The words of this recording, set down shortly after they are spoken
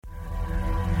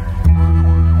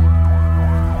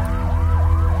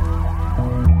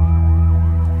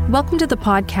Welcome to the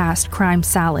podcast Crime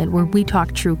Salad, where we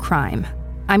talk true crime.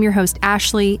 I'm your host,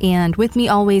 Ashley, and with me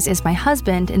always is my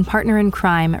husband and partner in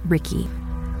crime, Ricky.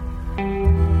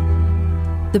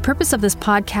 The purpose of this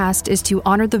podcast is to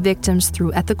honor the victims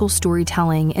through ethical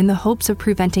storytelling in the hopes of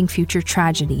preventing future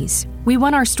tragedies. We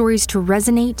want our stories to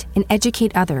resonate and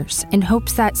educate others in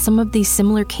hopes that some of these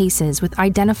similar cases with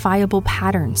identifiable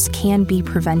patterns can be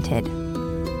prevented.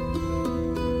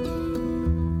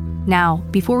 Now,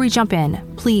 before we jump in,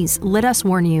 please let us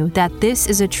warn you that this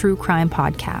is a true crime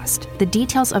podcast. The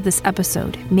details of this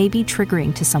episode may be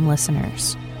triggering to some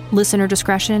listeners. Listener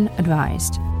discretion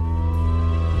advised.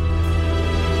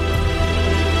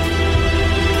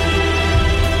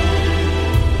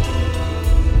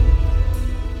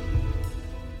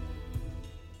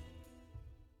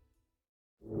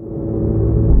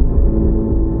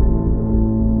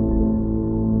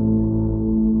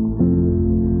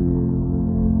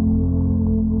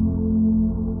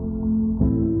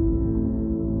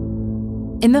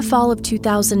 In the fall of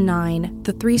 2009,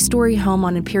 the three-story home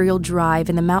on Imperial Drive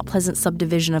in the Mount Pleasant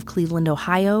subdivision of Cleveland,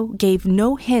 Ohio, gave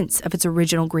no hints of its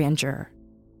original grandeur.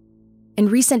 In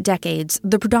recent decades,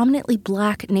 the predominantly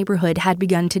black neighborhood had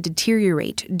begun to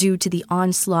deteriorate due to the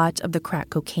onslaught of the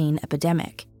crack cocaine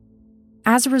epidemic.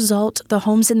 As a result, the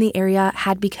homes in the area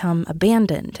had become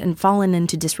abandoned and fallen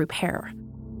into disrepair.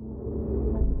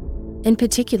 In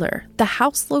particular, the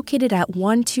house located at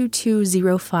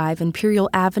 12205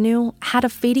 Imperial Avenue had a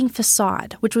fading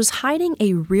facade which was hiding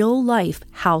a real-life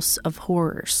house of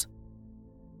horrors.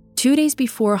 2 days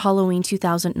before Halloween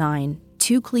 2009,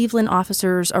 two Cleveland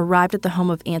officers arrived at the home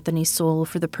of Anthony Sowell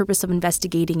for the purpose of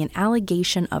investigating an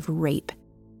allegation of rape.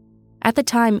 At the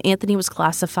time, Anthony was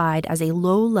classified as a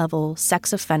low-level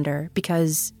sex offender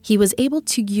because he was able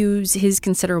to use his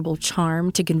considerable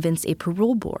charm to convince a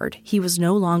parole board he was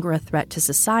no longer a threat to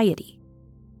society.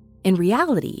 In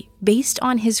reality, based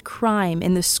on his crime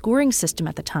in the scoring system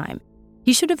at the time,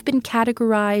 he should have been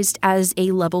categorized as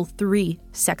a level 3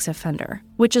 sex offender,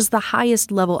 which is the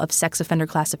highest level of sex offender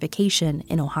classification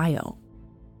in Ohio.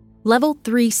 Level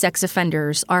 3 sex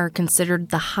offenders are considered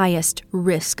the highest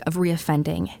risk of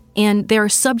reoffending, and they are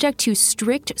subject to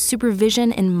strict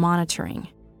supervision and monitoring.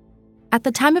 At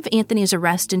the time of Anthony's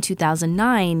arrest in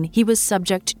 2009, he was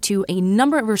subject to a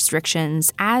number of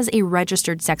restrictions as a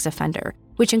registered sex offender,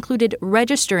 which included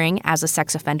registering as a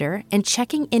sex offender and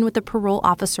checking in with a parole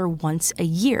officer once a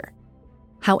year.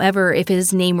 However, if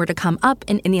his name were to come up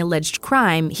in any alleged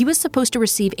crime, he was supposed to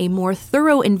receive a more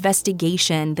thorough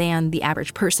investigation than the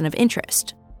average person of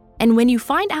interest. And when you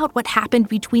find out what happened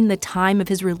between the time of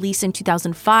his release in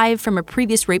 2005 from a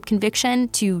previous rape conviction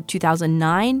to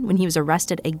 2009 when he was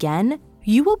arrested again,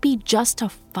 you will be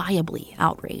justifiably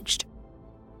outraged.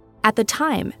 At the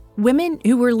time, women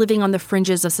who were living on the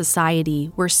fringes of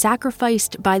society were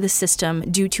sacrificed by the system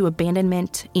due to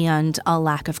abandonment and a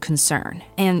lack of concern,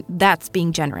 and that's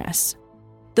being generous.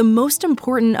 The most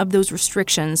important of those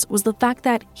restrictions was the fact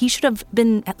that he should have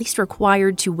been at least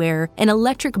required to wear an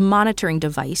electric monitoring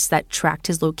device that tracked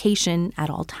his location at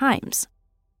all times.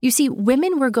 You see,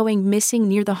 women were going missing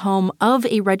near the home of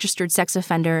a registered sex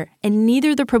offender, and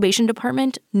neither the probation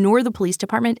department nor the police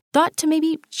department thought to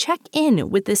maybe check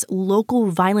in with this local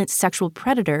violent sexual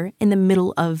predator in the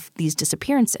middle of these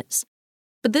disappearances.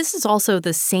 But this is also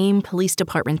the same police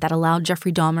department that allowed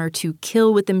Jeffrey Dahmer to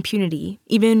kill with impunity,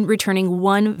 even returning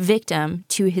one victim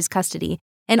to his custody,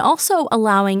 and also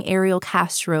allowing Ariel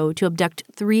Castro to abduct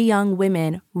 3 young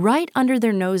women right under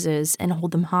their noses and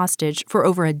hold them hostage for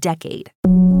over a decade.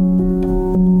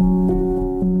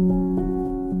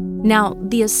 Now,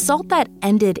 the assault that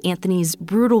ended Anthony's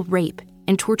brutal rape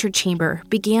and torture chamber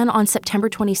began on September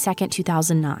 22,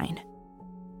 2009.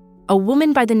 A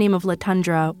woman by the name of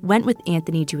LaTundra went with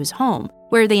Anthony to his home,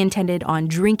 where they intended on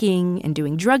drinking and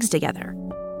doing drugs together.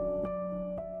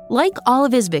 Like all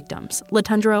of his victims,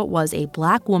 LaTundra was a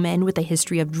black woman with a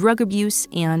history of drug abuse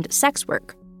and sex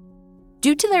work.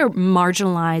 Due to their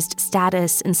marginalized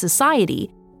status in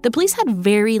society, the police had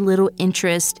very little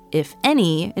interest, if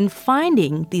any, in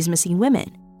finding these missing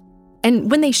women. And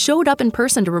when they showed up in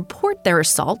person to report their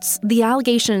assaults, the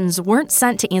allegations weren't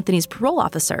sent to Anthony's parole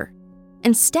officer.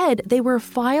 Instead, they were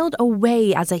filed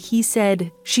away as a he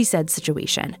said, she said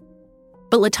situation.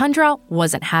 But LaTundra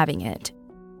wasn't having it.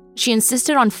 She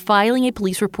insisted on filing a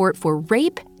police report for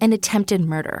rape and attempted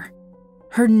murder.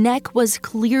 Her neck was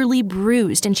clearly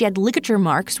bruised, and she had ligature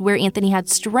marks where Anthony had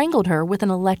strangled her with an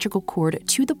electrical cord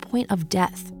to the point of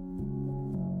death.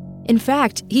 In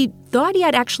fact, he thought he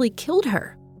had actually killed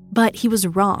her, but he was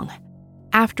wrong.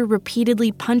 After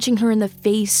repeatedly punching her in the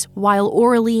face while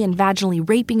orally and vaginally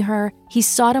raping her, he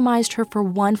sodomized her for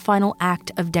one final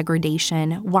act of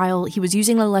degradation while he was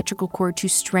using an electrical cord to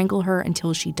strangle her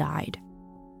until she died.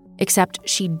 Except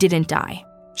she didn't die.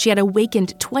 She had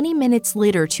awakened 20 minutes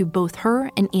later to both her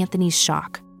and Anthony's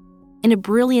shock. In a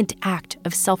brilliant act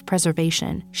of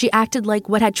self-preservation, she acted like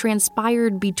what had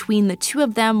transpired between the two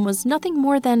of them was nothing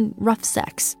more than rough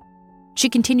sex. She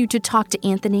continued to talk to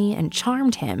Anthony and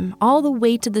charmed him all the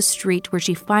way to the street where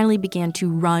she finally began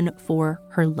to run for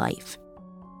her life.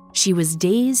 She was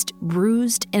dazed,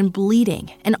 bruised, and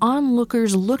bleeding, and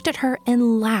onlookers looked at her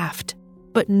and laughed,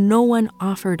 but no one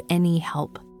offered any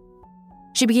help.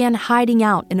 She began hiding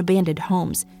out in abandoned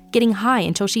homes, getting high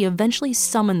until she eventually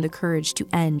summoned the courage to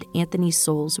end Anthony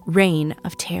Sowell's reign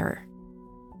of terror.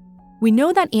 We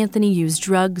know that Anthony used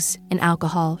drugs and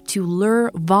alcohol to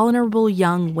lure vulnerable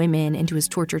young women into his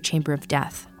torture chamber of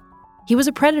death. He was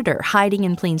a predator hiding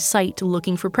in plain sight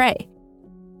looking for prey.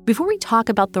 Before we talk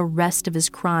about the rest of his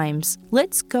crimes,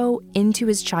 let's go into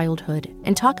his childhood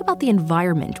and talk about the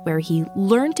environment where he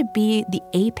learned to be the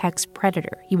apex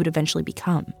predator he would eventually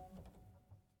become.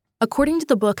 According to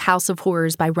the book House of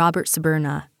Horrors by Robert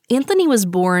Saberna, Anthony was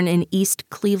born in East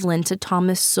Cleveland to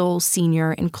Thomas Sowell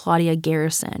Sr. and Claudia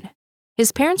Garrison.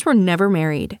 His parents were never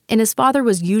married, and his father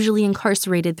was usually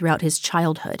incarcerated throughout his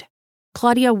childhood.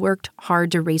 Claudia worked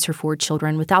hard to raise her 4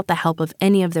 children without the help of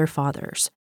any of their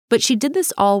fathers. But she did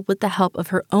this all with the help of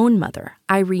her own mother,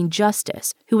 Irene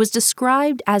Justice, who was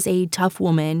described as a tough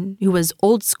woman who was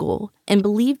old school and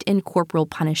believed in corporal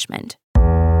punishment.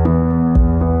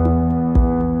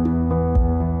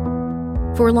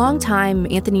 For a long time,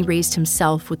 Anthony raised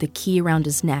himself with a key around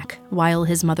his neck while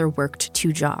his mother worked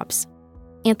 2 jobs.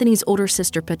 Anthony's older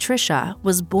sister, Patricia,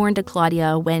 was born to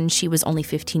Claudia when she was only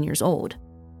 15 years old.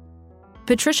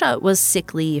 Patricia was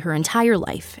sickly her entire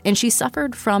life, and she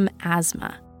suffered from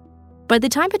asthma. By the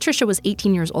time Patricia was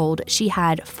 18 years old, she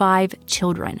had 5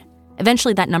 children.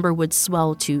 Eventually, that number would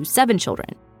swell to 7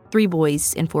 children, 3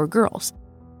 boys and 4 girls.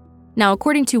 Now,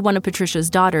 according to one of Patricia's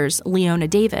daughters, Leona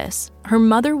Davis, her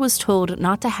mother was told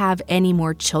not to have any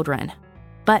more children.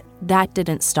 But that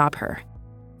didn't stop her.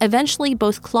 Eventually,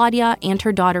 both Claudia and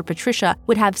her daughter Patricia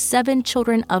would have 7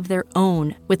 children of their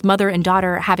own, with mother and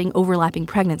daughter having overlapping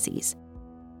pregnancies.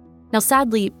 Now,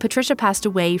 sadly, Patricia passed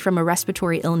away from a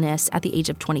respiratory illness at the age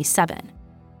of 27.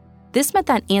 This meant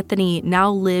that Anthony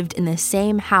now lived in the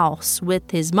same house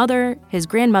with his mother, his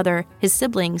grandmother, his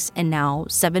siblings, and now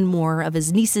 7 more of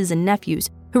his nieces and nephews,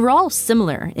 who were all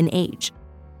similar in age.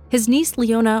 His niece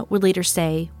Leona would later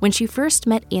say, when she first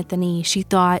met Anthony, she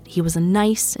thought he was a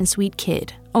nice and sweet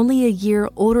kid, only a year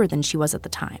older than she was at the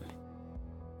time.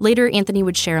 Later, Anthony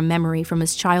would share a memory from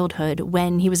his childhood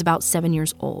when he was about 7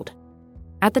 years old.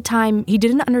 At the time, he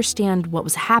didn't understand what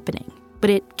was happening, but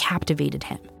it captivated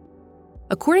him.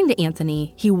 According to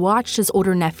Anthony, he watched his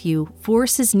older nephew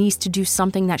force his niece to do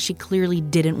something that she clearly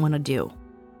didn't want to do.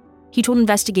 He told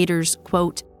investigators,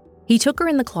 quote, "He took her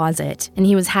in the closet and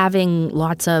he was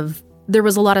there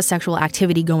was a lot of sexual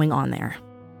activity going on there.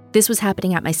 This was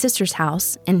happening at my sister's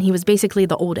house, and he was basically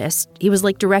the oldest. He was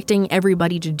like directing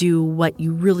everybody to do what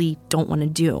you really don't want to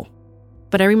do.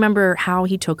 But I remember how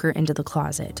he took her into the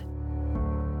closet."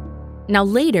 Now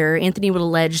later, Anthony would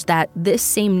allege that this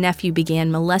same nephew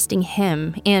began molesting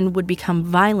him and would become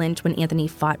violent when Anthony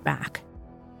fought back.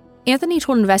 Anthony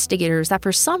told investigators that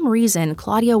for some reason,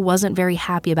 Claudia wasn't very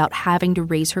happy about having to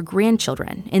raise her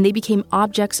grandchildren, and they became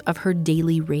objects of her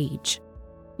daily rage.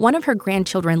 One of her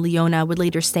grandchildren, Leona, would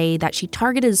later say that she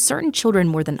targeted certain children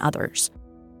more than others.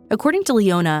 According to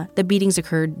Leona, the beatings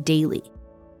occurred daily.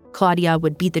 Claudia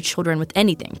would beat the children with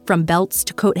anything, from belts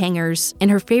to coat hangers,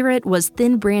 and her favorite was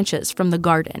thin branches from the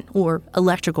garden or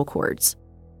electrical cords.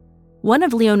 One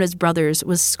of Leona's brothers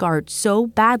was scarred so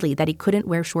badly that he couldn't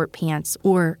wear short pants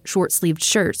or short-sleeved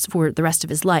shirts for the rest of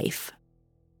his life.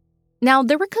 Now,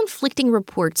 there were conflicting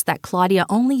reports that Claudia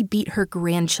only beat her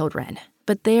grandchildren,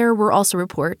 but there were also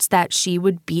reports that she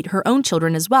would beat her own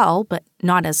children as well, but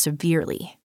not as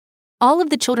severely. All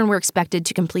of the children were expected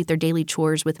to complete their daily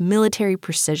chores with military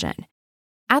precision.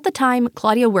 At the time,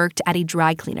 Claudia worked at a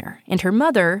dry cleaner, and her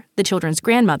mother, the children's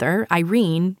grandmother,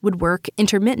 Irene, would work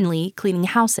intermittently cleaning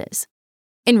houses.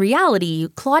 In reality,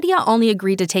 Claudia only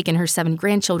agreed to take in her 7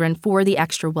 grandchildren for the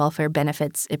extra welfare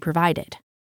benefits it provided.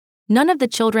 None of the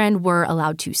children were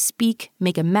allowed to speak,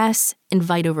 make a mess,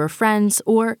 invite over friends,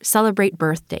 or celebrate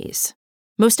birthdays.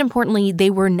 Most importantly,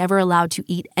 they were never allowed to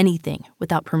eat anything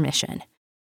without permission.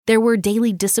 There were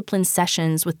daily discipline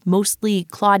sessions with mostly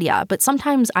Claudia, but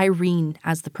sometimes Irene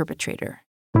as the perpetrator.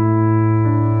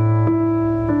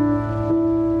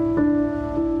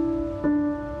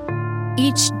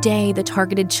 day, the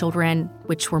targeted children,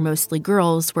 which were mostly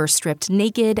girls, were stripped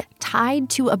naked, tied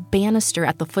to a banister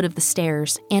at the foot of the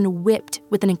stairs, and whipped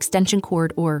with an extension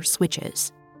cord or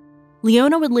switches.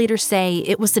 Leona would later say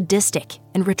it was sadistic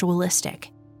and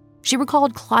ritualistic. She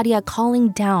recalled Claudia calling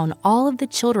down all of the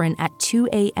children at 2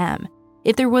 a.m.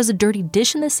 If there was a dirty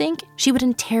dish in the sink, she would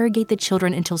interrogate the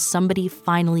children until somebody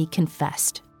finally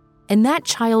confessed. And that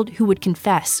child who would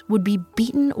confess would be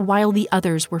beaten while the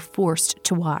others were forced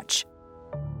to watch.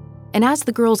 And as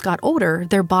the girls got older,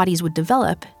 their bodies would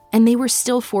develop, and they were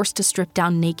still forced to strip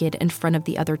down naked in front of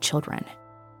the other children.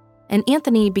 And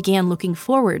Anthony began looking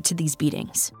forward to these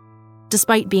beatings.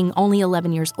 Despite being only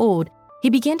 11 years old, he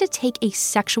began to take a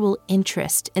sexual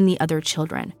interest in the other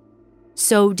children.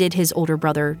 So did his older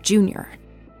brother, Junior.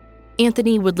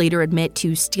 Anthony would later admit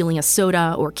to stealing a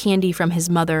soda or candy from his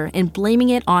mother and blaming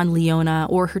it on Leona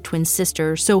or her twin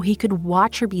sister so he could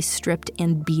watch her be stripped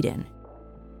and beaten.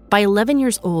 By 11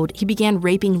 years old, he began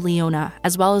raping Leona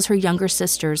as well as her younger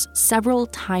sisters several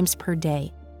times per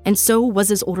day, and so was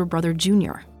his older brother,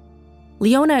 Junior.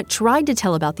 Leona tried to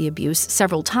tell about the abuse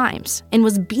several times and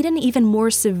was beaten even more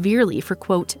severely for,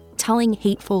 quote, telling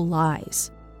hateful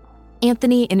lies.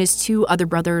 Anthony and his two other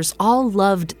brothers all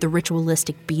loved the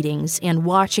ritualistic beatings and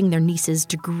watching their nieces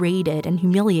degraded and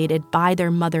humiliated by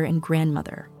their mother and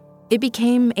grandmother. It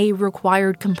became a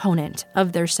required component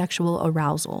of their sexual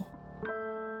arousal.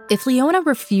 If Leona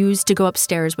refused to go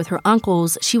upstairs with her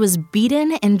uncles, she was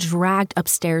beaten and dragged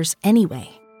upstairs anyway.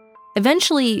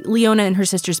 Eventually, Leona and her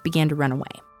sisters began to run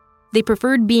away. They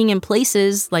preferred being in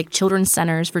places like children's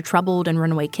centers for troubled and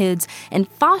runaway kids and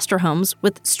foster homes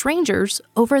with strangers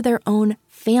over their own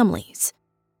families.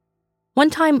 One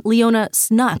time, Leona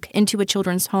snuck into a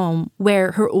children's home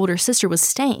where her older sister was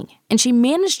staying, and she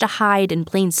managed to hide in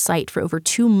plain sight for over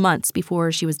 2 months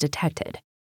before she was detected.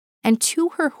 And to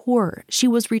her horror, she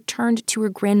was returned to her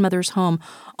grandmother's home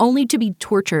only to be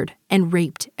tortured and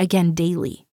raped again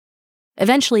daily.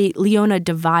 Eventually, Leona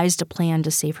devised a plan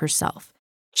to save herself.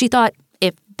 She thought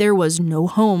if there was no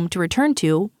home to return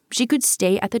to, she could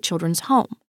stay at the children's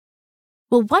home.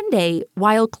 Well, one day,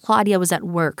 while Claudia was at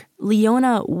work,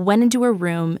 Leona went into her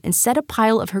room and set a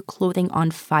pile of her clothing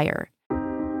on fire.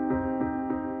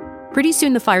 Pretty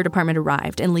soon, the fire department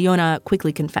arrived, and Leona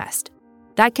quickly confessed.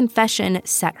 That confession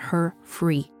set her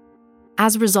free.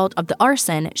 As a result of the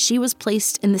arson, she was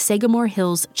placed in the Sagamore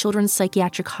Hills Children's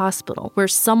Psychiatric Hospital, where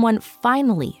someone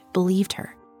finally believed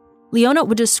her. Leona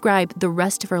would describe the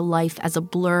rest of her life as a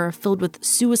blur filled with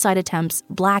suicide attempts,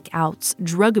 blackouts,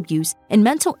 drug abuse, and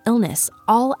mental illness,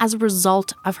 all as a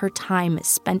result of her time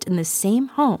spent in the same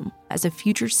home as a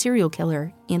future serial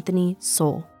killer, Anthony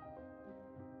Sowell.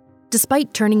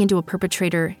 Despite turning into a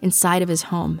perpetrator inside of his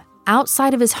home,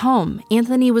 outside of his home,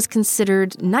 Anthony was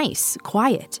considered nice,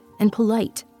 quiet, and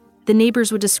polite. The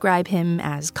neighbors would describe him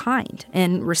as kind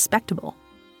and respectable.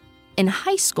 In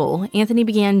high school, Anthony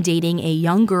began dating a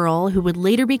young girl who would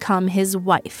later become his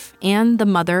wife and the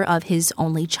mother of his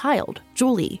only child,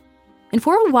 Julie. And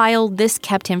for a while, this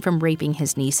kept him from raping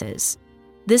his nieces.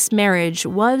 This marriage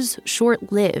was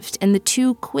short-lived, and the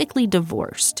two quickly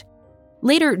divorced.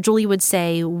 Later, Julie would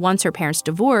say once her parents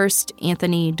divorced,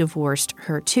 Anthony divorced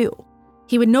her too.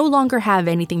 He would no longer have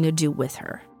anything to do with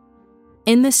her.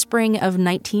 In the spring of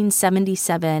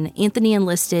 1977, Anthony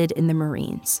enlisted in the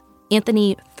Marines.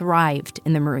 Anthony thrived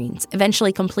in the Marines,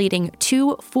 eventually completing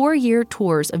 2 4-year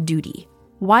tours of duty.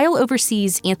 While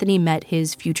overseas, Anthony met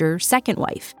his future second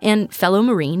wife and fellow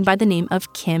Marine by the name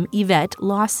of Kim Yvette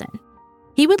Lawson.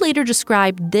 He would later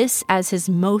describe this as his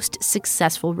most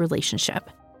successful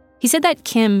relationship. He said that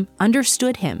Kim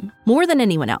understood him more than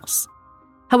anyone else.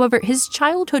 However, his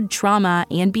childhood trauma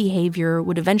and behavior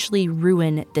would eventually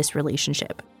ruin this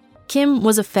relationship. Kim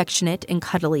was affectionate and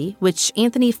cuddly, which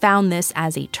Anthony found this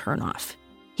as a turnoff.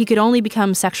 He could only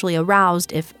become sexually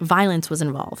aroused if violence was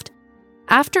involved.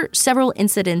 After several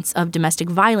incidents of domestic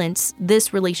violence,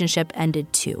 this relationship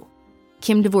ended too.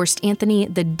 Kim divorced Anthony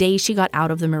the day she got out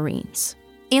of the Marines.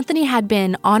 Anthony had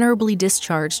been honorably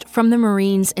discharged from the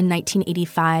Marines in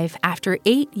 1985 after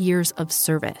 8 years of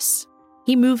service.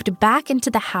 He moved back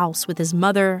into the house with his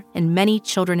mother and many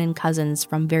children and cousins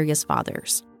from various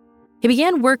fathers. He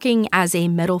began working as a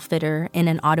metal fitter in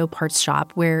an auto parts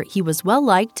shop where he was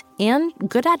well-liked and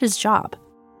good at his job.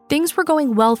 Things were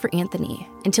going well for Anthony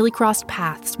until he crossed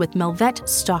paths with Melvette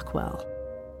Stockwell.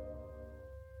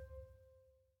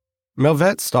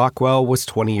 Melvette Stockwell was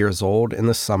 20 years old in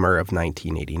the summer of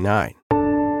 1989.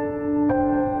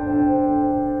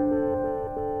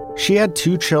 She had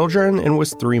 2 children and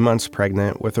was 3 months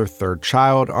pregnant with her 3rd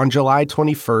child on July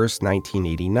 21st,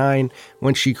 1989,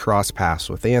 when she crossed paths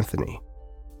with Anthony.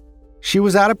 She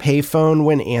was at a payphone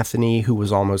when Anthony, who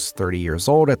was almost 30 years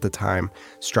old at the time,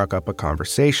 struck up a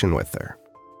conversation with her.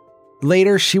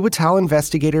 Later, she would tell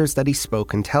investigators that he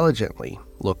spoke intelligently,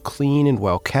 looked clean and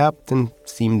well-kept, and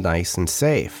seemed nice and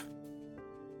safe.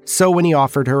 So when he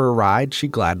offered her a ride, she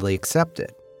gladly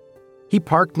accepted. He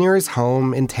parked near his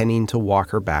home, intending to walk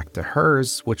her back to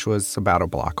hers, which was about a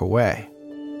block away.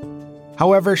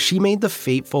 However, she made the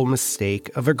fateful mistake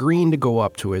of agreeing to go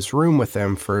up to his room with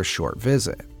him for a short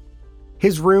visit.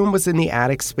 His room was in the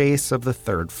attic space of the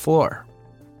 3rd floor.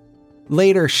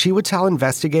 Later, she would tell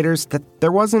investigators that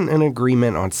there wasn't an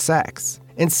agreement on sex.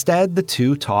 Instead, the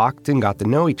two talked and got to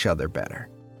know each other better.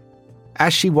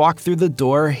 As she walked through the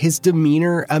door, his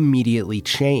demeanor immediately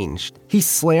changed. He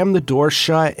slammed the door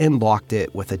shut and locked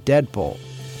it with a deadbolt.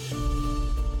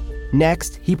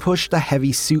 Next, he pushed a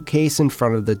heavy suitcase in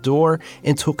front of the door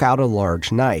and took out a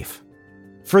large knife.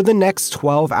 For the next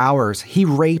 12 hours, he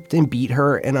raped and beat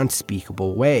her in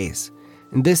unspeakable ways,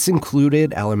 and this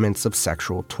included elements of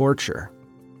sexual torture.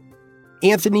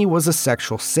 Anthony was a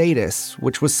sexual sadist,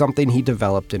 which was something he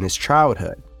developed in his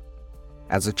childhood.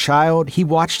 As a child, he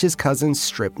watched his cousins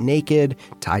stripped naked,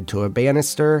 tied to a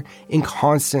banister, and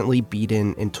constantly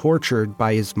beaten and tortured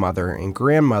by his mother and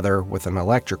grandmother with an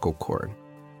electrical cord.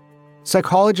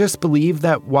 Psychologists believe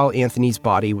that while Anthony's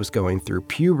body was going through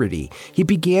puberty, he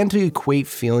began to equate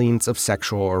feelings of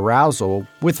sexual arousal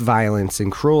with violence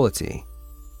and cruelty.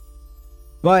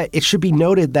 But it should be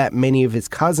noted that many of his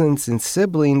cousins and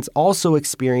siblings also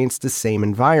experienced the same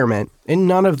environment, and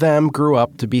none of them grew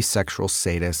up to be sexual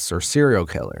sadists or serial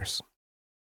killers.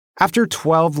 After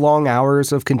 12 long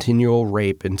hours of continual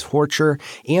rape and torture,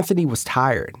 Anthony was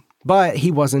tired, but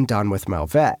he wasn't done with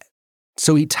Melvette.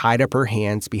 So he tied up her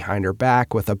hands behind her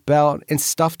back with a belt and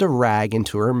stuffed a rag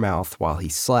into her mouth while he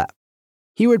slept.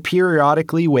 He would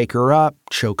periodically wake her up,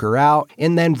 choke her out,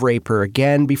 and then rape her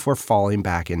again before falling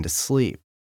back into sleep.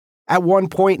 At one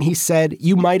point, he said,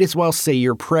 "You might as well say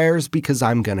your prayers because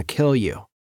I'm going to kill you.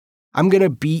 I'm going to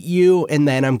beat you and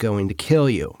then I'm going to kill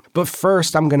you. But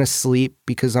first, I'm going to sleep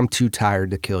because I'm too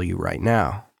tired to kill you right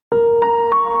now."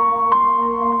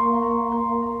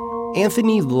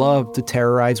 Anthony loved to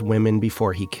terrorize women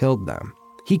before he killed them.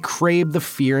 He craved the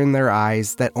fear in their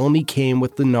eyes that only came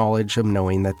with the knowledge of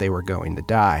knowing that they were going to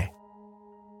die.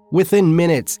 Within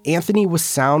minutes, Anthony was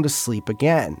sound asleep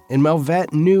again, and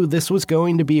Melvette knew this was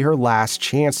going to be her last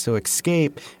chance to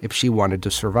escape if she wanted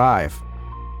to survive.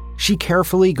 She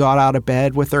carefully got out of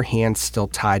bed with her hands still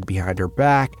tied behind her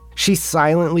back. She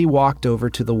silently walked over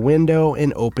to the window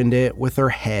and opened it with her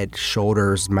head,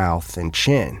 shoulders, mouth, and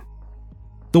chin.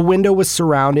 The window was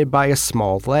surrounded by a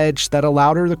small ledge that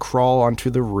allowed her to crawl onto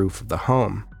the roof of the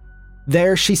home.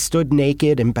 There she stood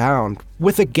naked and bound.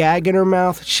 With a gag in her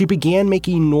mouth, she began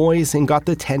making noise and got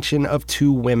the attention of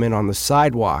 2 women on the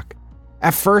sidewalk.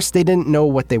 At first, they didn't know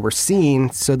what they were seeing,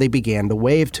 so they began to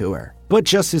wave to her. But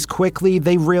just as quickly,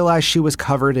 they realized she was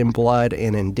covered in blood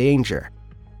and in danger.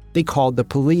 They called the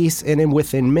police, and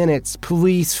within minutes,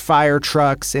 police, fire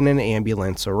trucks, and an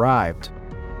ambulance arrived.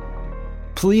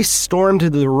 Police stormed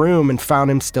into the room and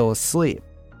found him still asleep.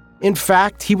 In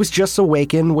fact, he was just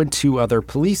awakened when 2 other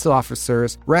police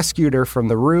officers rescued her from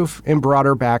the roof and brought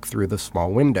her back through the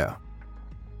small window.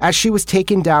 As she was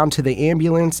taken down to the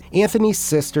ambulance, Anthony's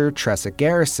sister, Tressa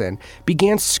Garrison,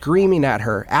 began screaming at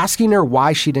her, asking her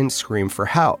why she didn't scream for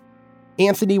help.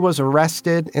 Anthony was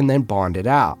arrested and then bonded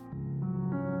out.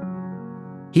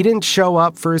 He didn't show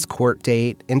up for his court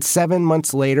date, and 7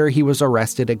 months later, he was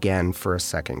arrested again for a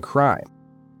second crime.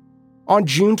 On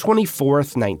June 24,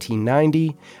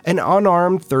 1990, an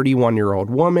unarmed 31-year-old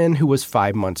woman who was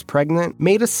 5 months pregnant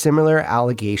made a similar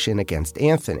allegation against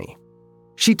Anthony.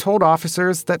 She told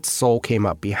officers that Sowell came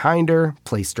up behind her,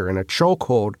 placed her in a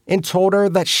chokehold, and told her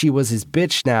that she was his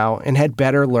bitch now and had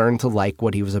better learn to like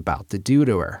what he was about to do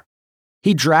to her.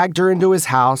 He dragged her into his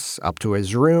house, up to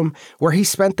his room, where he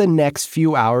spent the next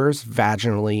few hours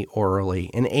vaginally, orally,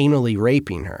 and anally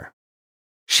raping her.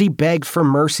 She begged for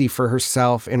mercy for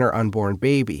herself and her unborn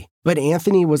baby, but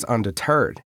Anthony was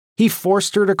undeterred. He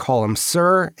forced her to call him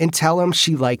sir and tell him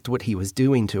she liked what he was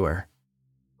doing to her.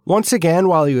 Once again,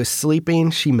 while he was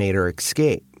sleeping, she made her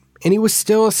escape, and he was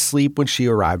still asleep when she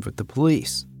arrived with the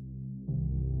police.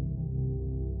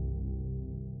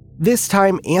 This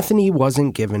time, Anthony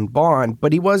wasn't given bond,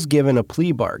 but he was given a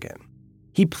plea bargain.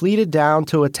 He pleaded down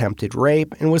to attempted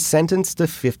rape and was sentenced to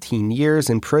 15 years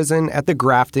in prison at the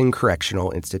Grafton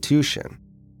Correctional Institution.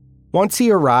 Once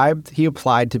he arrived, he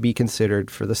applied to be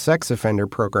considered for the sex offender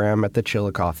program at the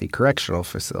Chillicothe Correctional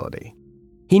Facility.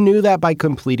 He knew that by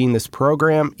completing this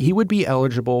program, he would be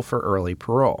eligible for early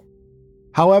parole.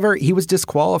 However, he was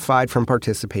disqualified from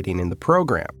participating in the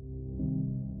program.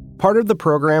 Part of the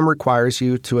program requires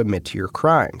you to admit to your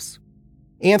crimes.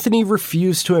 Anthony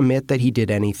refused to admit that he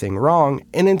did anything wrong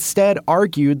and instead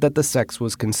argued that the sex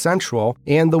was consensual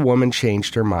and the woman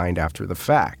changed her mind after the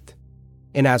fact.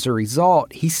 And as a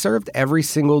result, he served every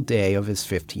single day of his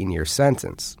 15-year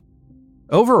sentence.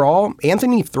 Overall,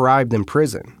 Anthony thrived in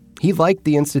prison. He liked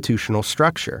the institutional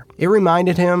structure. It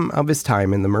reminded him of his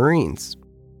time in the Marines.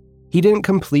 He didn't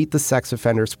complete the sex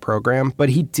offenders program, but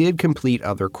he did complete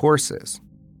other courses.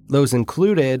 Those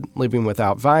included Living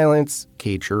Without Violence,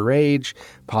 Cage Your Rage,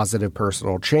 Positive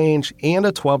Personal Change, and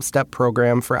a 12-step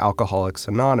program for Alcoholics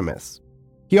Anonymous.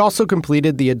 He also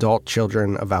completed the Adult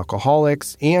Children of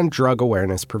Alcoholics and Drug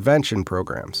Awareness Prevention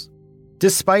programs.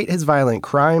 Despite his violent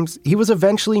crimes, he was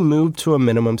eventually moved to a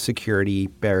minimum security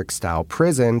barrack-style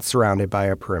prison surrounded by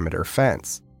a perimeter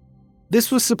fence. This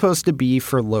was supposed to be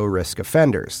for low-risk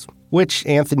offenders, which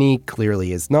Anthony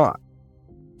clearly is not.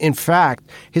 In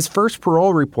fact, his first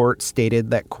parole report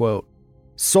stated that, quote,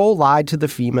 Sowell lied to the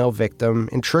female victim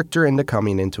and tricked her into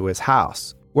coming into his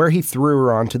house, where he threw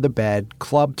her onto the bed,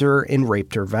 clubbed her, and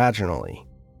raped her vaginally.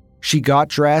 She got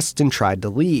dressed and tried to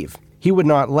leave. He would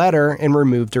not let her and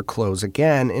removed her clothes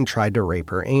again and tried to rape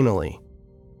her anally.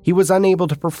 He was unable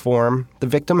to perform. The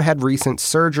victim had recent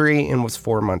surgery and was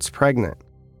 4 months pregnant.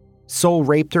 Sowell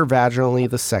raped her vaginally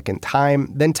the second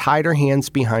time, then tied her hands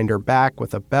behind her back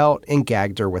with a belt and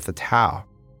gagged her with a towel.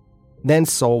 Then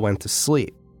Sowell went to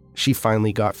sleep. She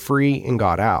finally got free and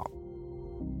got out.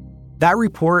 That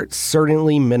report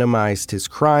certainly minimized his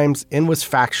crimes and was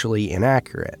factually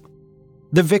inaccurate.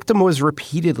 The victim was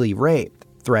repeatedly raped,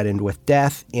 threatened with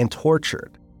death, and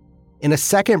tortured. In a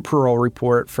second parole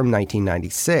report from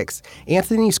 1996,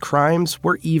 Anthony's crimes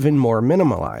were even more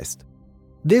minimalized.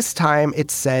 This time it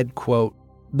said, quote,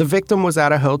 the victim was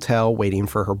at a hotel waiting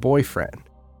for her boyfriend.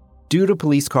 Due to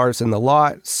police cars in the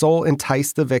lot, Sowell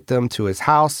enticed the victim to his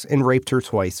house and raped her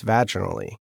twice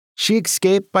vaginally. She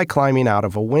escaped by climbing out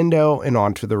of a window and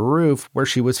onto the roof, where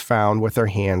she was found with her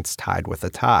hands tied with a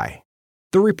tie.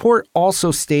 The report also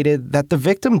stated that the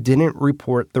victim didn't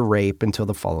report the rape until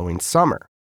the following summer.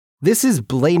 This is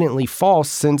blatantly false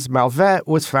since Malvet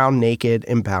was found naked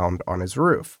and bound on his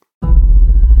roof.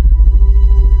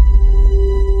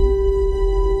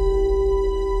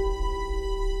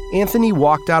 Anthony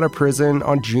walked out of prison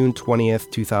on June 20th,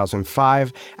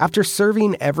 2005, after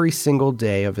serving every single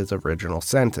day of his original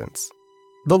sentence.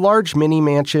 The large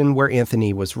mini-mansion where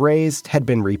Anthony was raised had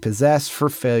been repossessed for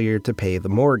failure to pay the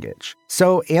mortgage.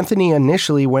 So Anthony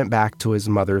initially went back to his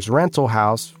mother's rental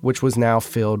house, which was now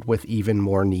filled with even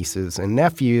more nieces and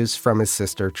nephews from his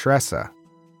sister Tressa.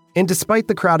 And despite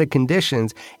the crowded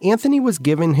conditions, Anthony was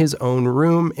given his own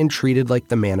room and treated like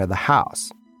the man of the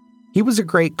house. He was a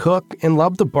great cook and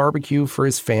loved to barbecue for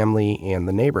his family and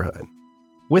the neighborhood.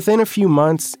 Within a few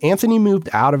months, Anthony moved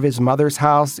out of his mother's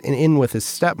house and in with his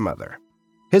stepmother.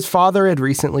 His father had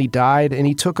recently died, and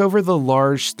he took over the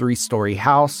large 3-story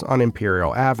house on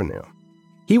Imperial Avenue.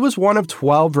 He was one of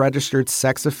 12 registered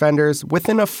sex offenders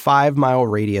within a 5-mile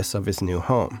radius of his new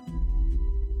home.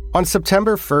 On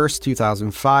September 1st,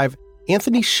 2005,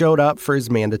 Anthony showed up for his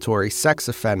mandatory sex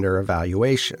offender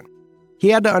evaluation. He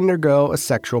had to undergo a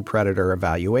sexual predator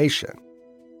evaluation.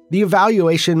 The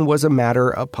evaluation was a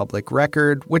matter of public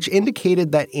record, which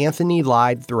indicated that Anthony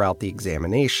lied throughout the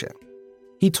examination.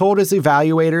 He told his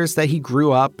evaluators that he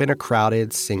grew up in a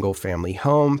crowded, single-family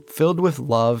home filled with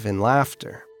love and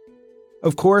laughter.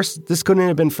 Of course, this couldn't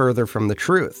have been further from the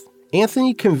truth.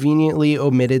 Anthony conveniently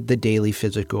omitted the daily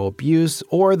physical abuse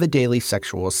or the daily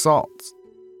sexual assaults.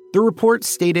 The report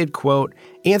stated, quote,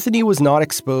 Anthony was not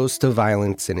exposed to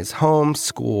violence in his home,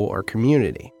 school, or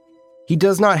community. He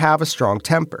does not have a strong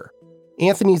temper.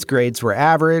 Anthony's grades were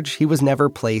average. He was never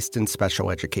placed in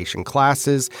special education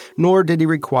classes, nor did he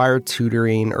require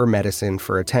tutoring or medicine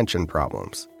for attention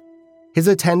problems. His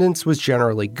attendance was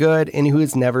generally good, and he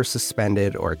was never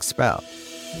suspended or expelled.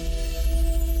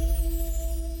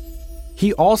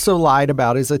 He also lied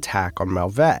about his attack on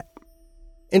Malvet.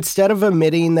 Instead of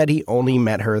admitting that he only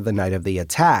met her the night of the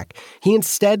attack, he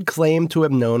instead claimed to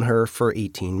have known her for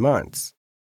 18 months.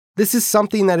 This is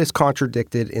something that is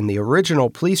contradicted in the original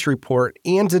police report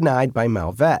and denied by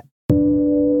Malvet.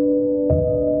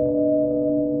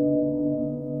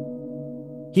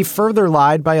 He further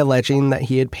lied by alleging that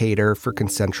he had paid her for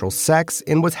consensual sex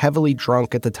and was heavily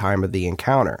drunk at the time of the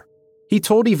encounter. He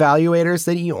told evaluators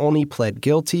that he only pled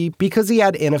guilty because he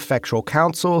had ineffectual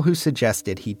counsel who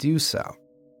suggested he do so.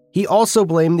 He also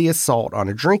blamed the assault on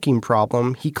a drinking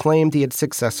problem he claimed he had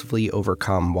successfully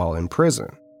overcome while in prison.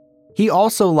 He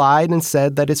also lied and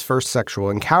said that his first sexual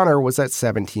encounter was at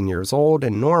 17 years old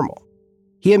and normal.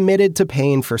 He admitted to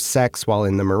paying for sex while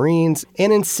in the Marines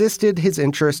and insisted his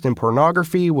interest in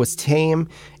pornography was tame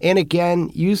and again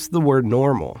used the word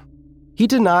normal. He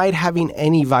denied having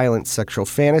any violent sexual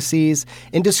fantasies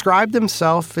and described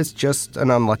himself as just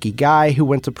an unlucky guy who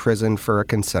went to prison for a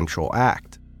consensual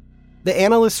act. The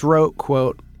analyst wrote,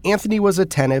 quote, Anthony was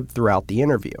attentive throughout the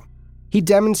interview. He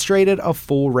demonstrated a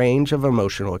full range of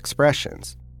emotional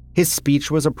expressions. His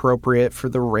speech was appropriate for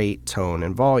the rate, tone,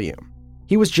 and volume.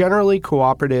 He was generally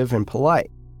cooperative and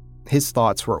polite. His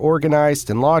thoughts were organized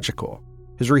and logical.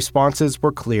 His responses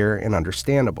were clear and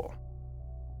understandable.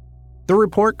 The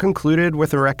report concluded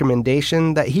with a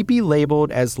recommendation that he be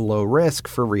labeled as low risk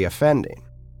for reoffending.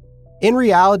 In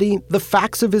reality, the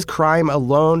facts of his crime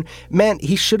alone meant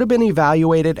he should have been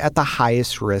evaluated at the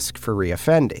highest risk for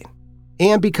reoffending.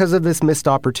 And because of this missed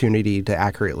opportunity to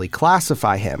accurately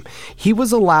classify him, he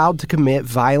was allowed to commit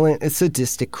violent and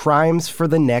sadistic crimes for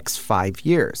the next 5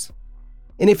 years.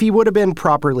 And if he would have been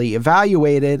properly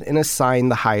evaluated and assigned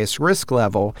the highest risk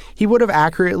level, he would have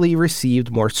accurately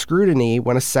received more scrutiny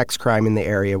when a sex crime in the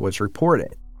area was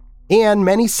reported. And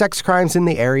many sex crimes in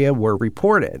the area were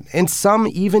reported, and some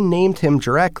even named him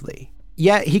directly.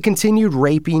 Yet he continued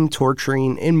raping,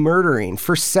 torturing, and murdering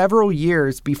for several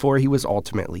years before he was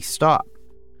ultimately stopped.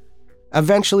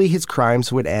 Eventually, his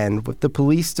crimes would end with the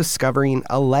police discovering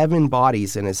 11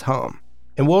 bodies in his home.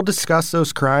 And we'll discuss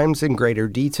those crimes in greater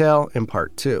detail in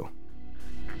part 2.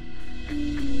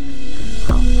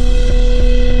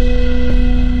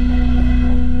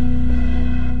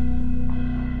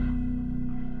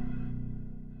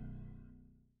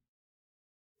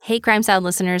 Hey, Crime Salad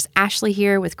listeners, Ashley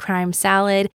here with Crime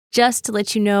Salad. Just to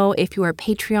let you know, if you are a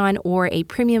Patreon or a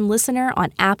premium listener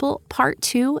on Apple, Part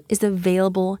 2 is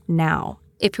available now.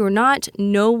 If you're not,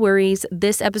 no worries.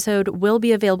 This episode will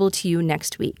be available to you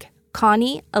next week.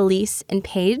 Connie, Elise, and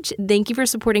Paige, thank you for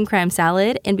supporting Crime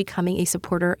Salad and becoming a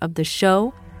supporter of the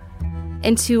show.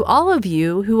 And to all of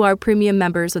you who are premium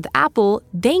members with Apple,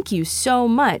 thank you so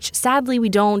much. Sadly, we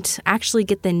don't actually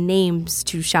get the names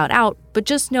to shout out, but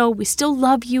just know we still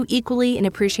love you equally and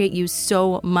appreciate you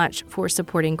so much for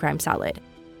supporting Crime Salad.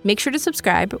 Make sure to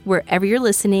subscribe wherever you're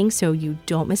listening so you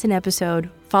don't miss an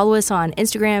episode. Follow us on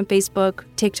Instagram, Facebook,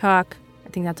 TikTok. I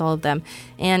think that's all of them.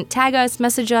 And tag us,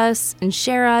 message us, and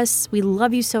share us. We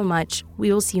love you so much.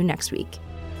 We will see you next week.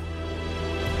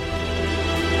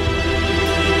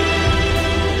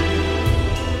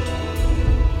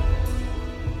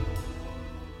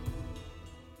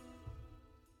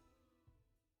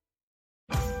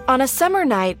 On a summer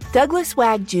night, Douglas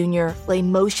Wag Jr. lay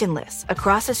motionless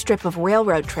across a strip of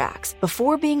railroad tracks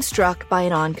before being struck by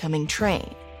an oncoming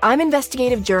train. I'm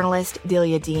investigative journalist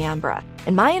Delia D'Ambra,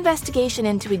 and my investigation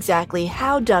into exactly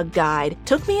how Doug died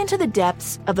took me into the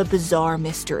depths of a bizarre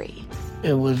mystery.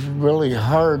 It was really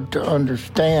hard to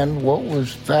understand what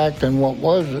was fact and what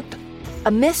wasn't.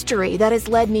 A mystery that has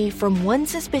led me from one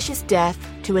suspicious death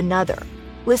to another.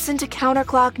 Listen to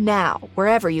Counterclock now,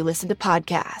 wherever you listen to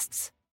podcasts.